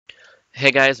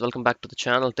Hey guys, welcome back to the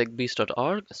channel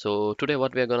Techbeast.org. So today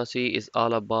what we are gonna see is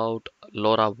all about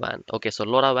LoRaWAN. Okay, so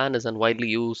LoRaWAN is a widely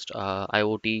used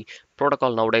IoT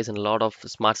protocol nowadays in a lot of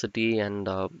smart city and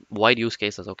wide use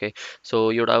cases. Okay, so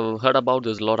you'd have heard about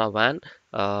this LoRaWAN.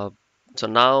 Uh, so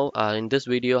now in this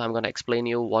video, I'm gonna explain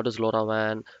you what is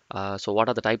LoRaWAN. So what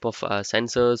are the type of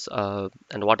sensors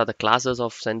and what are the classes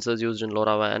of sensors used in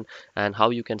LoRaWAN, and how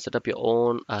you can set up your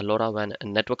own LoRaWAN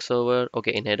network server.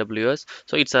 Okay, in AWS.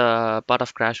 So it's a part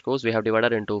of crash course. We have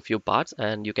divided into a few parts,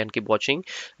 and you can keep watching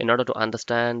in order to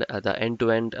understand the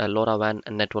end-to-end LoRaWAN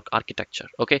network architecture.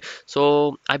 Okay,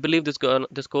 so I believe this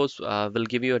course will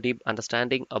give you a deep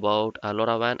understanding about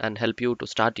LoRaWAN and help you to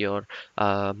start your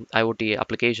IoT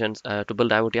applications to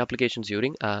build IoT applications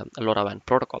using LoRaWAN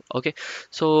protocol. Okay,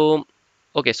 so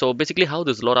so basically how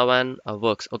this LoRaWAN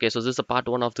works. Okay, so this is a part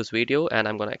one of this video, and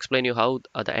I'm going to explain you how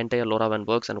the entire LoRaWAN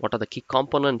works and what are the key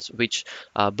components which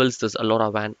builds this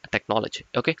LoRaWAN technology.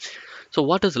 Okay, so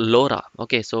what is LoRa?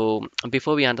 Okay, so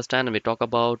before we understand and we talk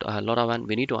about LoRaWAN,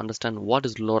 we need to understand what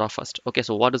is LoRa first. Okay,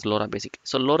 so what is LoRa basically?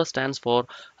 So LoRa stands for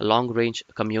long range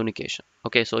communication.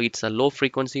 Okay, so it's a low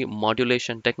frequency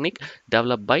modulation technique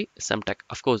developed by Semtech.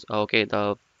 Of course, okay,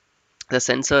 the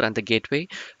sensor and the gateway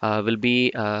will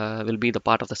be the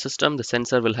part of the system. The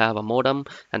sensor will have a modem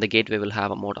and the gateway will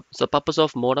have a modem. So the purpose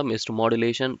of modem is to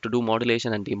do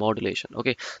modulation and demodulation.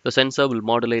 Okay, the sensor will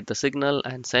modulate the signal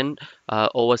and send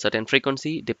over certain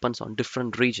frequency, depends on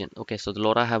different region. Okay, so the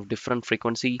LoRa have different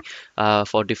frequency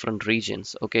for different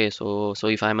regions. Okay, so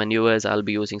if I'm in US, I'll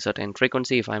be using certain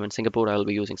frequency. If I'm in Singapore, I'll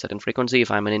be using certain frequency. If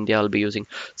I'm in India, I'll be using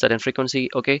certain frequency.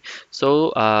 Okay,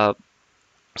 so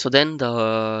then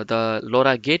the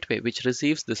LoRa gateway, which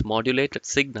receives this modulated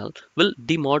signal, will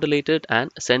demodulate it and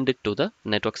send it to the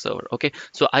network server. Okay,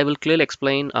 so I will clearly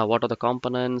explain what are the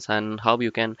components and how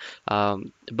you can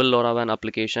build LoRaWAN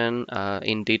application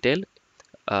in detail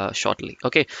shortly.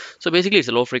 Okay, so basically it's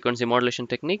a low frequency modulation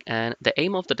technique, and the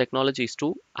aim of the technology is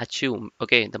to achieve,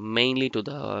 okay, the mainly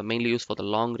used for the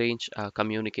long range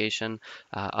communication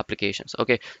applications.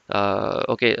 Okay,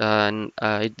 and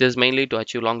it is mainly to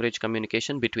achieve long range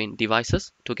communication between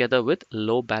devices together with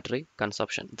low battery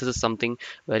consumption. This is something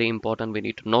very important we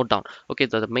need to note down. Okay,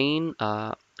 the main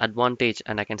advantage,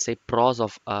 and I can say pros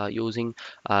of using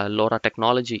LoRa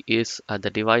technology is the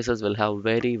devices will have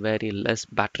very less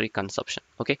battery consumption.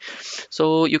 Okay,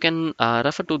 so you can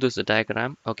refer to this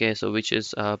diagram. Okay, so which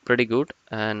is pretty good,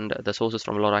 and the source is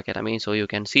from LoRa Academy. So you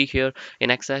can see here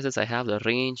in x-axis I have the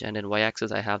range, and in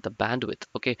y-axis I have the bandwidth.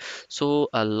 Okay, so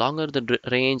longer the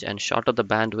range and shorter the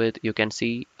bandwidth, you can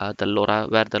see the LoRa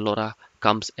where the LoRa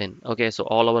comes in. Okay, so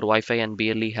all our Wi-Fi and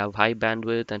BLE have high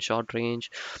bandwidth and short range.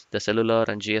 The cellular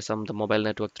and GSM, the mobile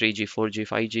network, 3G, 4G,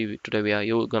 5G, today we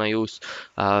are gonna use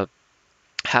uh,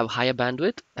 have higher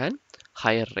bandwidth and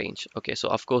higher range. Okay, so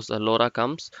of course the LoRa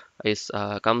comes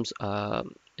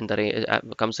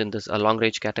in this long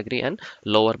range category and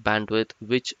lower bandwidth,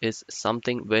 which is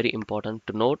something very important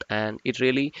to note, and it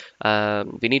really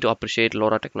we need to appreciate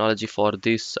LoRa technology for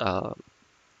this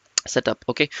setup.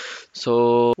 Okay,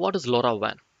 so what is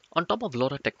LoRaWAN? On top of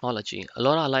LoRa technology,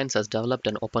 LoRa Alliance has developed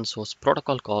an open source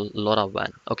protocol called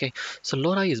LoRaWAN. Okay, so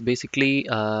LoRa is basically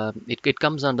it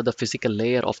comes under the physical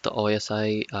layer of the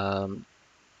OSI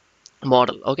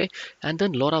model. Okay, and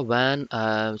then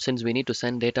LoRaWAN, since we need to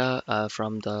send data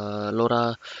from the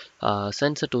LoRa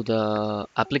sensor to the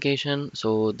application,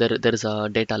 so there is a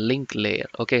data link layer.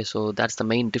 Okay, so that's the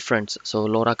main difference. So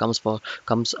LoRa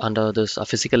comes under this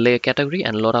physical layer category,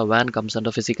 and LoRaWAN comes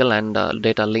under physical and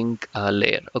data link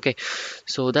layer. Okay,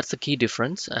 so that's the key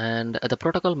difference, and the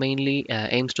protocol mainly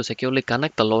aims to securely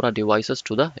connect the LoRa devices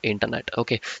to the internet.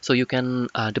 Okay, so you can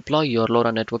deploy your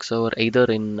LoRa network server either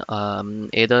in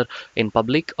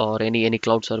public or any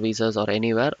cloud services or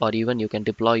anywhere, or even you can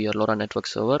deploy your LoRa network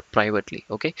server privately.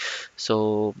 Okay,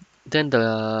 so then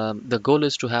the goal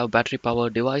is to have battery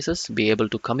powered devices be able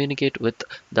to communicate with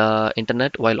the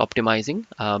internet while optimizing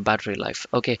battery life.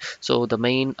 Okay, so the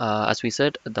main as we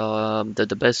said,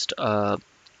 the best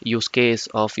use case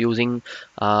of using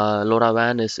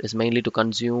LoRaWAN is mainly to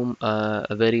consume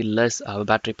a very less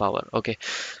battery power. Okay,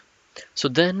 so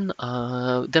then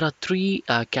there are three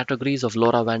categories of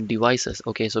LoRaWAN devices.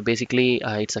 Okay, so basically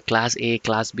it's a class A,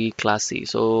 class B, class C.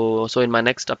 So in my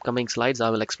next upcoming slides, I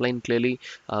will explain clearly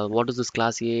what is this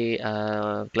class A,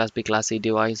 class B, class C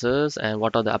devices, and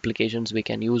what are the applications we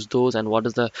can use those, and what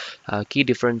is the key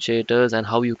differentiators, and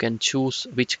how you can choose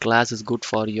which class is good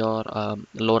for your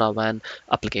LoRaWAN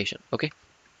application. Okay.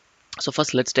 So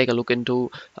first, let's take a look into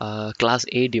Class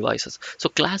A devices. So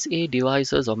Class A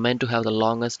devices are meant to have the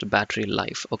longest battery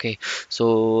life. Okay,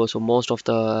 so most of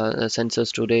the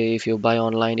sensors today, if you buy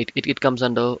online, it comes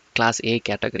under Class A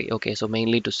category. Okay, so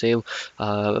mainly to save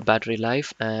battery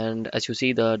life, and as you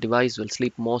see, the device will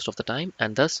sleep most of the time,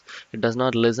 and thus it does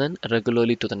not listen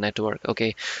regularly to the network.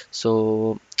 Okay,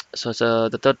 so so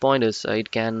the third point is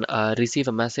it can receive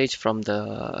a message from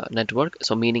the network,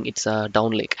 so meaning it's a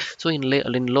downlink. So in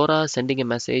LoRa, sending a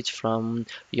message from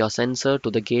your sensor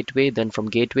to the gateway, then from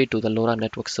gateway to the LoRa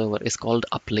network server is called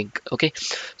uplink. Okay,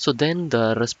 so then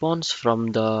the response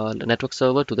from the network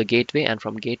server to the gateway and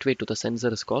from gateway to the sensor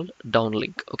is called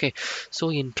downlink. Okay, so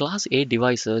in Class A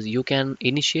devices, you can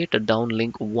initiate a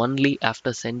downlink only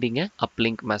after sending a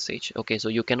uplink message. Okay, so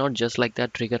you cannot just like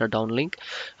that trigger a downlink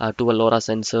to a LoRa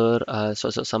sensor. So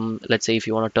some, let's say if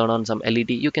you want to turn on some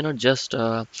LED, you cannot just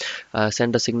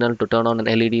send a signal to turn on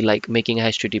an LED like making a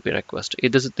HTTP request.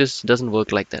 This doesn't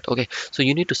work like that. Okay, so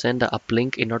you need to send a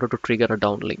uplink in order to trigger a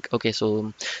downlink. Okay,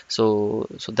 so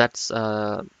that's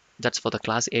for the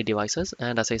Class A devices.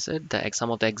 And as I said, some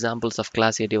of the examples of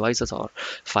Class A devices are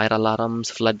fire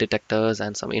alarms, flood detectors,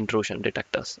 and some intrusion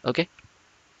detectors. Okay.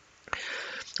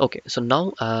 Okay, so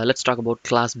now let's talk about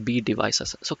Class B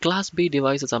devices. So Class B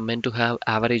devices are meant to have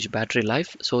average battery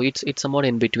life. So it's somewhat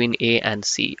in between A and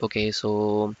C. Okay,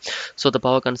 so the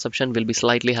power consumption will be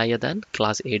slightly higher than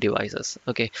Class A devices.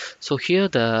 Okay, so here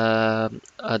the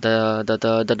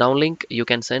downlink you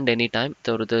can send anytime.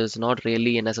 There's not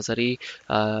really a necessary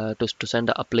to send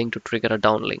a uplink to trigger a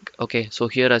downlink. Okay, so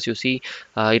here as you see,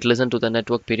 it listens to the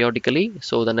network periodically,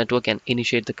 so the network can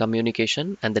initiate the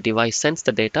communication and the device sends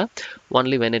the data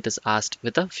only when it is asked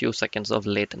with a few seconds of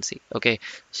latency. Okay,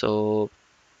 so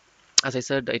as I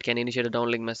said, it can initiate a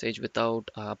downlink message without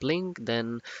uplink.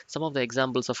 Then some of the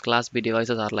examples of Class B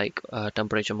devices are like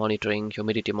temperature monitoring,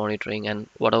 humidity monitoring, and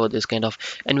whatever this kind of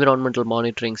environmental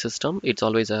monitoring system. It's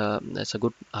a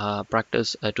good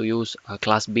practice to use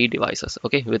Class B devices.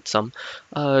 Okay, with some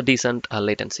decent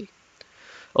latency.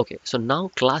 Okay, so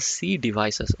now Class C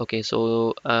devices. Okay,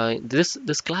 so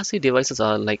this Class C devices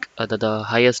are like the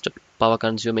highest power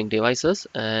consuming devices,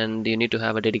 and you need to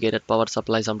have a dedicated power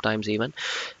supply sometimes even,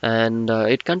 and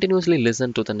it continuously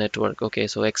listen to the network. Okay,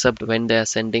 so except when they are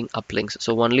sending uplinks,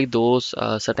 so only those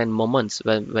certain moments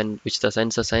when which the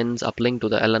sensor sends uplink to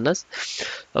the LNS.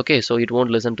 Okay, so it won't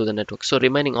listen to the network. So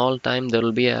remaining all time there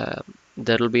will be a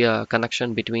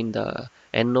connection between the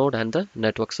end node and the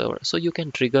network server, so you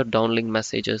can trigger downlink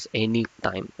messages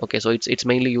anytime. Okay, so it's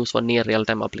mainly used for near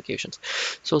real-time applications.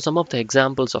 So some of the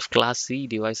examples of Class C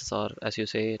devices are, as you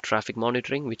say, traffic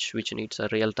monitoring, which needs a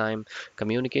real-time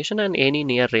communication, and any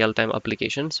near real-time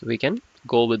applications we can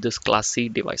go with this Class C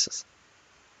devices.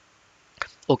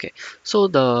 Okay, so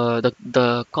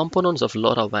the components of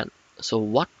LoRaWAN. So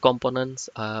what components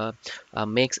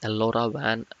makes a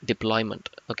LoRaWAN deployment?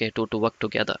 Okay, to work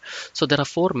together. So there are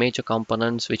four major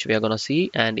components which we are gonna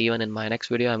see, and even in my next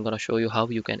video, I'm gonna show you how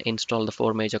you can install the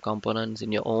four major components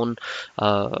in your own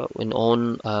AWS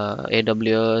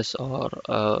or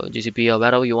GCP or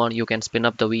wherever you want. You can spin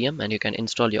up the VM and you can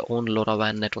install your own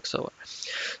LoRaWAN network server.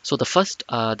 So the first,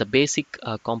 the basic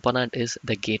component is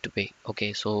the gateway.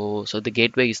 Okay, so the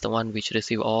gateway is the one which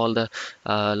receive all the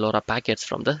LoRa packets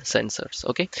from the sensors.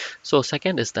 Okay, so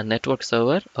second is the network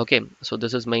server. Okay, so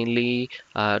this is mainly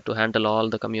to handle all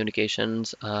the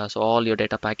communications. So all your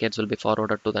data packets will be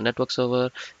forwarded to the network server,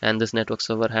 and this network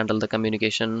server handle the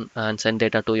communication and send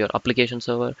data to your application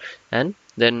server, and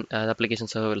then the application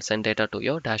server will send data to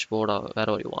your dashboard or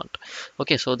wherever you want.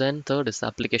 Okay, so then third is the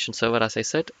application server, as I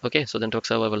said. Okay, so the network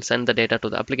server will send the data to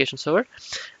the application server,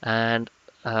 and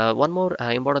one more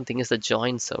important thing is the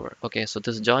join server. Okay, so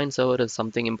this join server is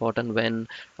something important when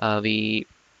we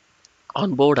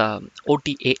onboard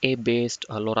OTAA based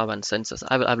LoRaWAN sensors.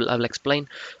 I will explain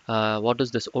what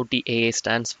does this OTAA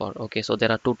stands for. Okay, so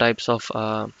there are two types of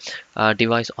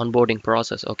device onboarding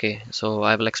process. Okay, so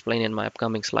I will explain in my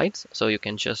upcoming slides, so you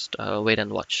can just wait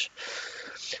and watch.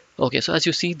 Okay, so as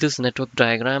you see this network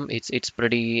diagram, it's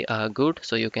pretty good.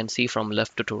 So you can see from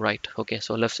left to right. Okay,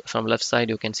 so from left side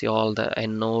you can see all the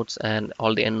end nodes, and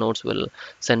all the end nodes will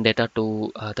send data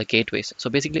to the gateways. So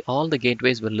basically all the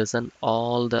gateways will listen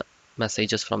all the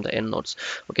messages from the end nodes.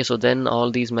 Okay, so then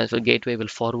all these gateway will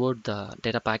forward the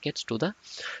data packets to the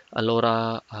a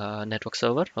LoRa network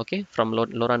server. Okay, from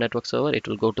LoRa network server it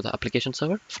will go to the application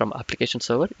server. From application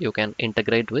server you can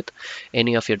integrate with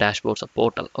any of your dashboards or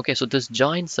portal. Okay, so this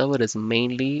join server is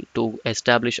mainly to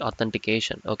establish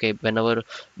authentication. Okay, whenever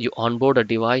you onboard a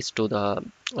device to the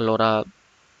LoRa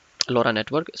LoRa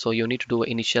network. So you need to do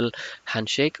initial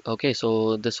handshake. Okay,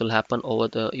 so this will happen over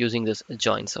the using this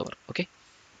join server. Okay,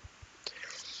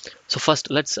 so first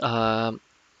let's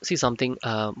see something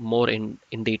more in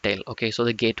detail. Okay, so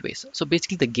the gateways. So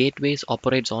basically the gateways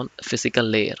operates on physical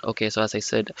layer. Okay, so as I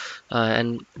said,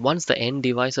 and once the end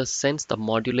devices sends the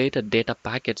modulated data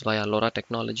packets via LoRa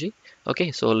technology.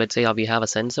 Okay, so let's say we have a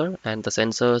sensor, and the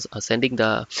sensors are sending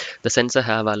the sensor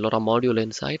have a LoRa module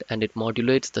inside, and it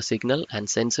modulates the signal and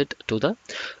sends it to the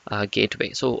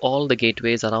gateway. So all the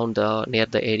gateways around the near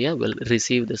the area will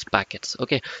receive these packets.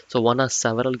 Okay, so one or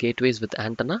several gateways with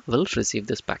antenna will receive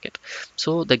this packet.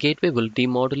 So the gateway will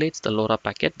demodulate the LoRa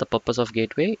packet. The purpose of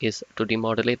gateway is to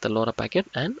demodulate the LoRa packet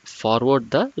and forward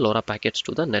the LoRa packets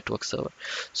to the network server.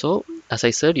 So as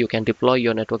I said, you can deploy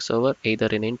your network server either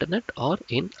in internet or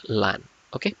in LAN.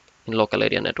 Okay, in local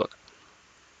area network.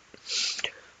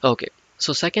 Okay,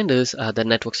 so second is the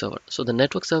network server. So the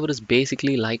network server is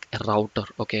basically like a router.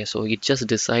 Okay, so it just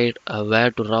decide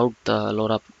where to route the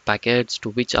LoRa packets to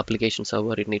which application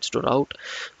server it needs to route.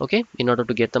 Okay, in order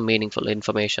to get the meaningful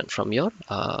information from your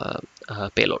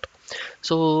payload.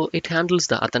 So it handles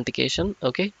the authentication.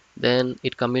 Okay, then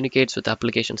it communicates with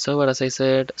application server, as I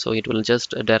said. So it will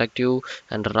just direct you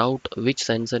and route which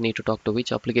sensor need to talk to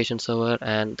which application server,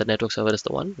 and the network server is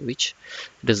the one which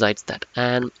decides that.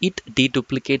 And it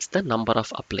deduplicates the number of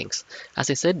uplinks, as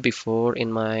I said before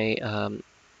in my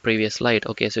previous slide.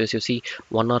 Okay, so as you see,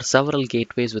 one or several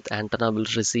gateways with antenna will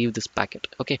receive this packet.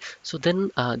 Okay, so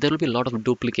then there will be a lot of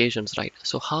duplications, right?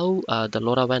 So how the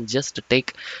LoRaWAN just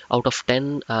take out of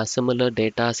 10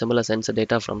 similar sensor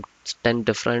data from 10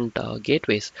 different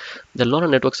gateways, the LoRa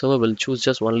network server will choose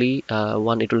just only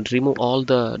one. It will remove all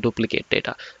the duplicate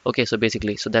data. Okay, so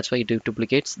basically, so that's why it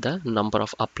duplicates the number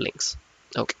of uplinks.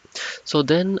 Okay, so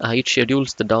then it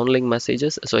schedules the downlink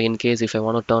messages. So in case if I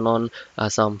want to turn on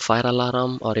some fire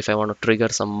alarm, or if I want to trigger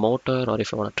some motor, or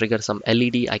if I want to trigger some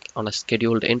LED on a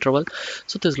scheduled interval,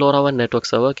 so this LoRaWAN network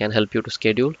server can help you to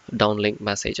schedule downlink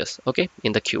messages, okay,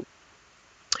 in the queue.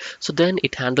 So then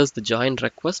it handles the join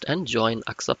request and join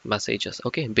accept messages,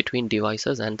 okay, between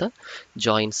devices and the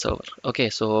join server. Okay,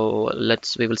 so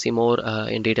we will see more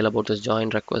in detail about this join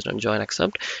request and join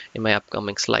accept in my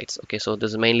upcoming slides. Okay, so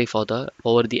this is mainly for the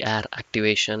over the air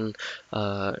activation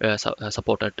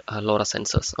supported LoRa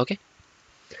sensors. Okay,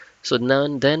 so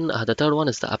then the third one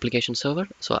is the application server.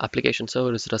 So application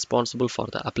server is responsible for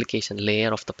the application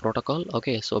layer of the protocol.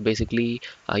 Okay, so basically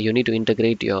you need to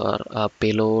integrate your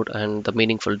payload and the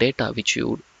meaningful data which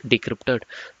you decrypted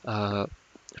uh,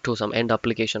 to some end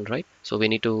application, right? So we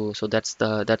need to, so that's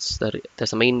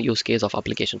the main use case of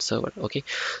application server. Okay,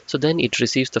 so then it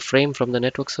receives the frame from the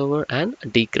network server and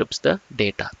decrypts the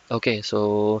data. Okay,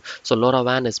 so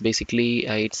LoRaWAN is basically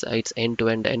it's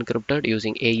end-to-end encrypted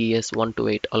using AES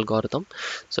 128 algorithm.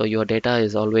 So your data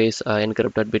is always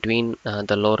encrypted between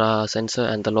the LoRa sensor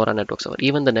and the LoRa network server.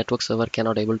 Even the network server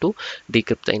cannot able to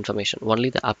decrypt the information. Only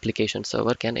the application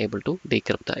server can able to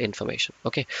decrypt the information.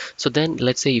 Okay, so then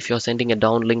let's say if you're sending a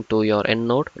downlink to your end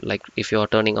node, like if you're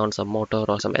turning on some motor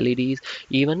or some LEDs,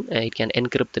 even it can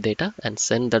encrypt the data and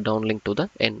send the downlink to the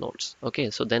end nodes. Okay,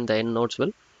 so then the end nodes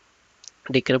will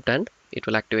decrypt and it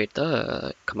will activate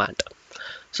the command.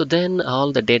 So then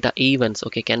all the data events,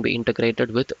 okay, can be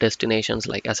integrated with destinations.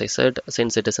 Like as I said,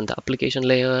 since it is in the application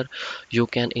layer, you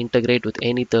can integrate with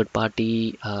any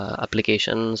third-party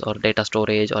applications or data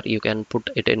storage, or you can put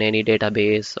it in any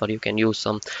database, or you can use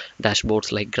some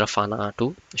dashboards like Grafana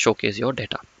to showcase your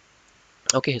data.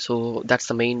 Okay, so that's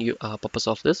the main purpose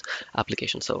of this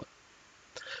application server.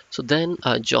 So then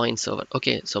join server.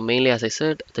 Okay, so mainly as I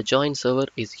said, the join server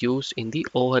is used in the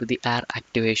over the air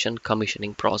activation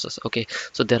commissioning process. Okay,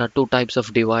 so there are two types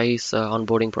of device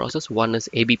onboarding process. One is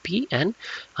ABP and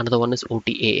another one is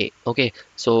OTAA. Okay,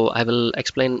 so I will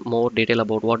explain more detail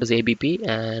about what is ABP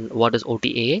and what is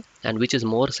OTAA and which is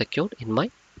more secured in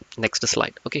my next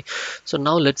slide. Okay, so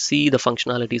now let's see the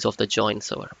functionalities of the join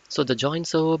server. So the join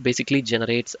server basically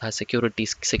generates security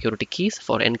keys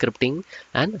for encrypting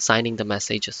and signing the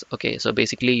messages. Okay, so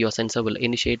basically your sensor will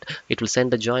initiate, it will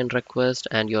send the join request,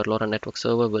 and your LoRa network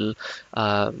server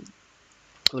uh,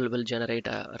 will generate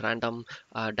a random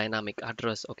dynamic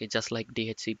address. Okay, just like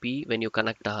DHCP, when you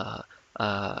connect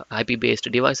IP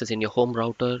based devices in your home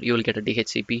router, you will get a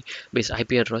DHCP based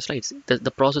IP address, right?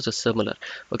 The process is similar.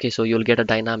 Okay, so you'll get a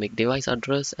dynamic device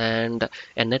address, and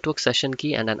a network session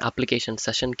key and an application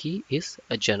session key is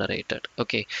generated.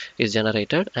 Okay, is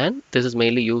generated, and this is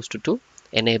mainly used to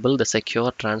enable the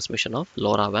secure transmission of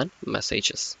LoRaWAN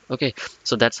messages. Okay,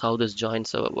 so that's how this join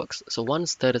server works. So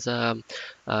once there is a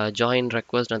join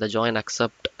request and the join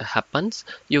accept happens,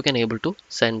 you can able to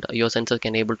send your sensor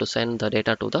can able to send the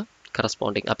data to the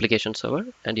corresponding application server,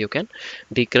 and you can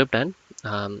decrypt and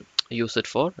use it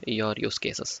for your use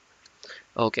cases.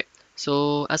 Okay,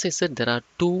 so as I said, there are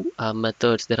two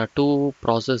methods, there are two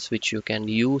processes which you can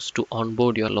use to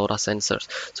onboard your LoRa sensors.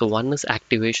 So one is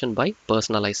activation by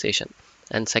personalization,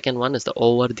 and second one is the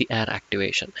over-the-air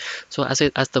activation. So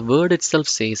as the word itself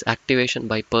says, activation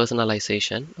by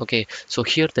personalization. Okay, so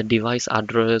here the device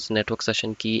address, network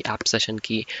session key, app session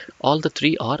key, all the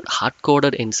three are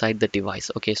hard-coded inside the device.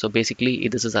 Okay, so basically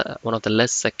this is one of the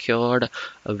less secured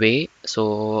way.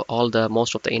 So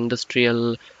most of the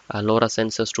industrial LoRa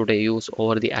sensors today use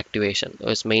over the activation.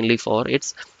 It's mainly for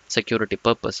its security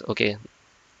purpose. Okay,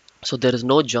 so there is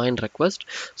no join request.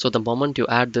 So the moment you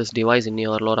add this device in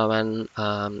your LoRaWAN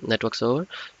network server,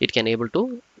 it can able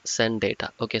to send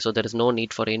data. Okay, so there is no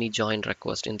need for any join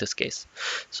request in this case.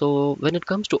 So when it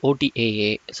comes to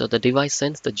OTAA, so the device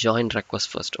sends the join request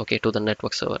first, okay, to the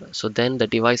network server. So then the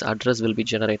device address will be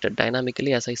generated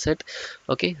dynamically, as I said.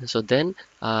 Okay, so then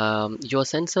your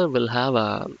sensor will have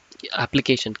a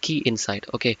application key inside.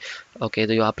 Okay,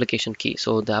 your application key.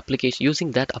 So the application,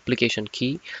 using that application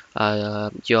key,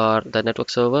 your the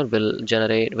network server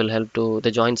will help to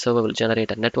the join server will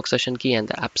generate a network session key and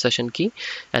the app session key,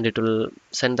 and it will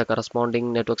send the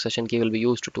corresponding network session key will be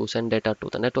used to send data to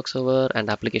the network server,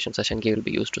 and application session key will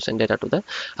be used to send data to the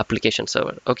application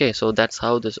server. Okay, so that's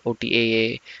how this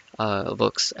OTAA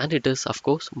works, and it is of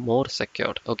course more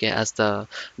secured. Okay, as the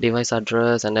device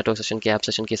address and network session key, app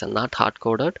session keys are not hard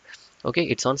coded. Okay,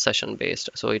 it's on session based,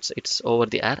 so it's over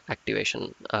the air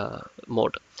activation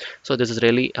mode. So this is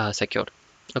really secured.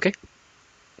 Okay.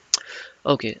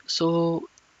 Okay, so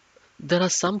there are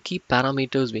some key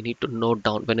parameters we need to note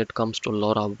down when it comes to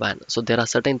LoRaWAN. So there are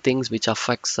certain things which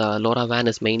affects LoRaWAN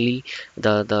is mainly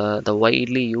the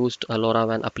widely used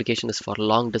LoRaWAN application is for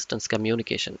long distance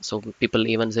communication. So people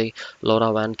even say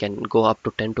LoRaWAN can go up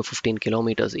to 10 to 15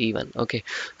 kilometers even. Okay,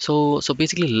 so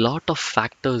basically lot of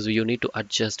factors you need to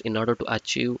adjust in order to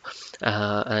achieve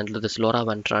and this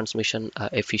LoRaWAN transmission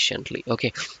efficiently.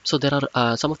 Okay, so there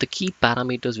are some of the key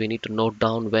parameters we need to note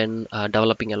down when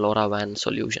developing a LoRaWAN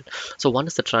solution. So one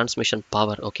is the transmission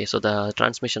power. Okay, so the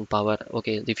transmission power,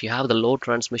 okay, if you have the low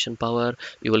transmission power,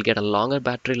 you will get a longer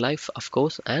battery life, of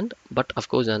course, and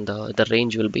the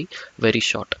range will be very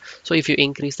short. So if you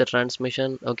increase the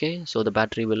transmission, okay, so the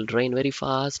battery will drain very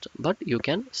fast, but you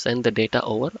can send the data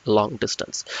over long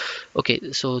distance.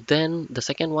 Okay, so then the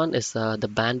second one is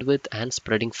the bandwidth and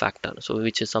spreading factor, so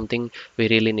which is something we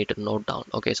really need to note down.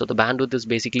 Okay, so the bandwidth is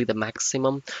basically the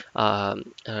maximum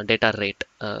data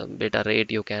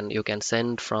rate you can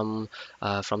send from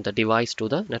the device to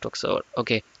the network server.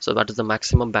 Okay, so that is the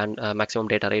maximum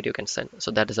data rate you can send. So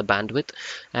that is a bandwidth.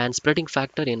 And spreading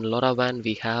factor in LoRaWAN,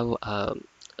 we have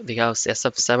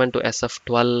SF7 to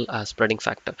SF12 spreading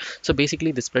factor. So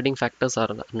basically the spreading factors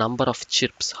are number of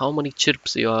chirps, how many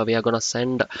chirps we are going to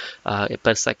send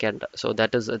per second. So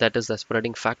that is the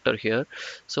spreading factor here.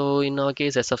 So in our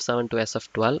case, SF7 to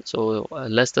SF12, so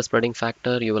less the spreading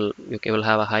factor, you will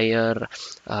have a higher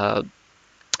uh,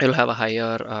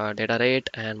 data rate,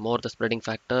 and more the spreading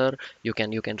factor, you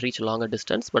can reach longer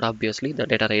distance, but obviously the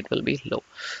data rate will be low.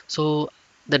 So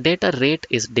the data rate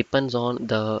is depends on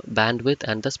the bandwidth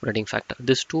and the spreading factor.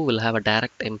 These two will have a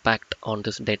direct impact on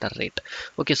this data rate.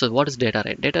 Okay, so what is data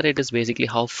rate? Data rate is basically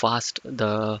how fast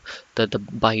the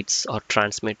bytes are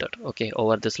transmitted, okay,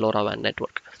 over this LoRaWAN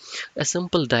network. A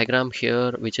simple diagram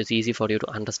here which is easy for you to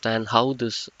understand how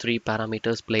these three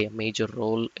parameters play a major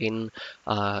role in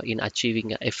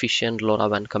achieving efficient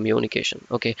LoRaWAN communication.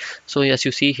 Okay, so as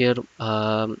you see here,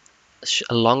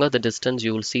 longer the distance,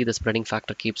 you will see the spreading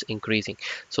factor keeps increasing.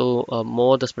 So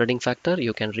more the spreading factor,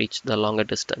 you can reach the longer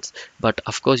distance, but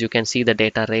of course you can see the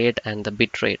data rate and the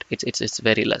bit rate, it's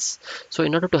very less. So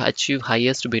in order to achieve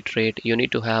highest bit rate, you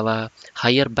need to have a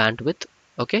higher bandwidth,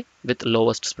 okay, with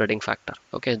lowest spreading factor.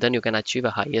 Okay, then you can achieve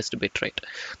a highest bit rate.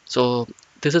 So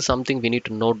this is something we need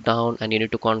to note down, and you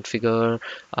need to configure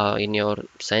in your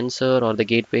sensor or the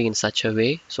gateway in such a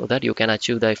way so that you can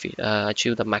achieve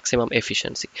the maximum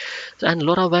efficiency. And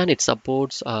LoRaWAN, it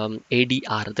supports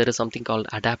ADR. There is something called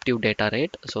adaptive data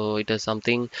rate. So it is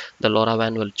something the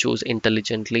LoRaWAN will choose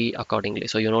intelligently accordingly.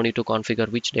 So you don't need to configure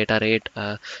which data rate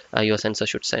your sensor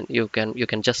should send. You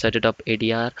can just set it up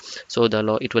ADR. So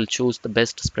it will choose the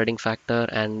best spreading factor,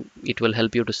 and it will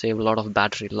help you to save a lot of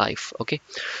battery life. Okay,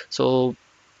 so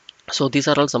these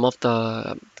are all some of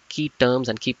the key terms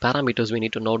and key parameters we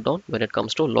need to note down when it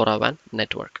comes to LoRaWAN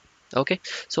network. Okay,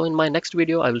 so in my next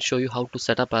video, I will show you how to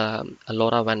set up a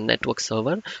LoRaWAN network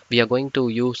server. We are going to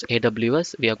use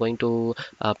AWS. We are going to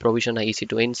provision a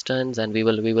EC2 instance, and we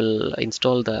will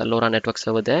install the LoRa network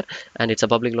server there. And it's a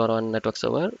public LoRaWAN network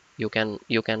server. You can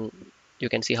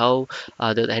see how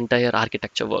the entire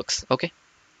architecture works. Okay.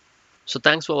 So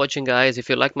thanks for watching, guys. If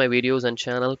you like my videos and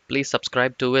channel, please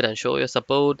subscribe to it and show your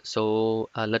support. So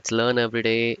let's learn every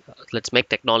day. Let's make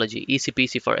technology easy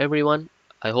peasy for everyone.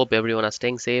 I hope everyone is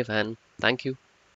staying safe, and thank you.